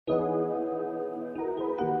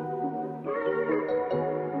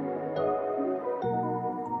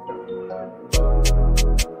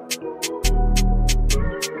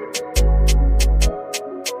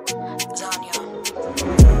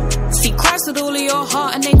all of your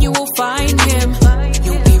heart and then you will find him.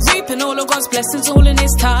 You'll be reaping all of God's blessings all in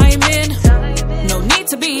his timing. No need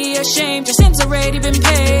to be ashamed, your sins already been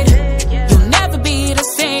paid. You'll never be the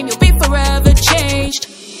same, you'll be forever changed.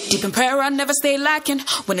 Deep in prayer, I never stay lacking.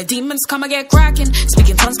 When the demons come, I get cracking.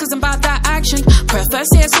 Speaking tongues cause I'm about that action. Prayer first,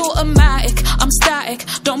 yeah, it's automatic. I'm static,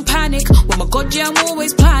 don't panic. With my God, yeah, I'm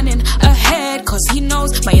always planning ahead. Cause he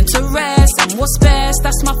knows my interests and what's best.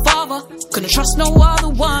 That's my father, couldn't trust no other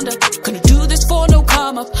wonder. Couldn't do this for no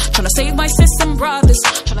come up. Tryna save my sis and brothers,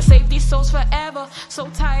 tryna save these souls forever. So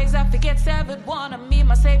tired that forgets ever wanna meet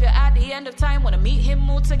my savior at the end of time. Wanna meet him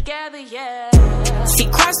all together, yeah.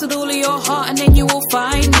 Seek Christ with all of your heart and then you will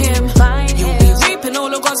find him. You'll be reaping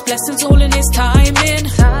all of God's blessings all in his timing.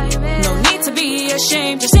 No need to be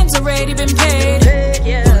ashamed, your sins already been paid.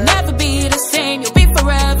 You'll never be the same, you'll be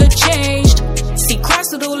forever changed. Seek Christ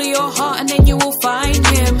with all of your heart and then you will find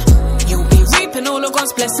him. You'll be reaping all of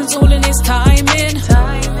God's blessings all in his timing.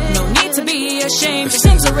 No need to be ashamed, your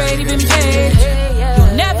sins already been paid.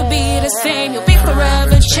 You'll never be the same, you'll be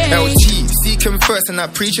forever changed. LT, seek him first and I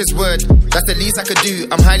preach his word. That's the least I could do.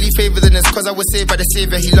 I'm highly favored in this cause I was saved by the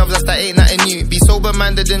Savior. He loves us, that ain't nothing new. Be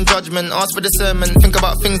sober-minded in judgment, ask for the sermon. Think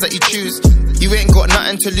about things that you choose. You ain't got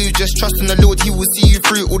nothing to lose, just trust in the Lord, he will see you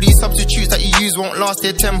through. All these substitutes that you use won't last,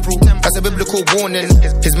 they're temporal. That's a biblical warning.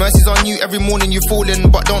 His mercy's on you every morning, you falling,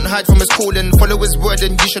 but don't hide from his calling. Follow his word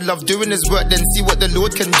and you should love doing his work, then see what the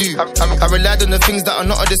Lord can do. I relied on the things that are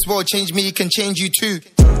not of this world. Change me, he can change you too.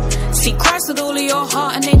 Seek Christ with all of your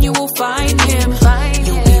heart and then you will find him.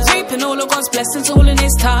 You'll be reaping all of God's blessings all in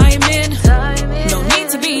his timing. No need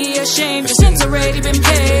to be ashamed, your sins already been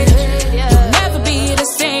paid. You'll never be the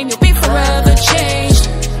same, you'll be forever changed.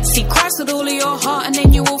 Seek Christ with all of your heart and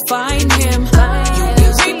then you will find him.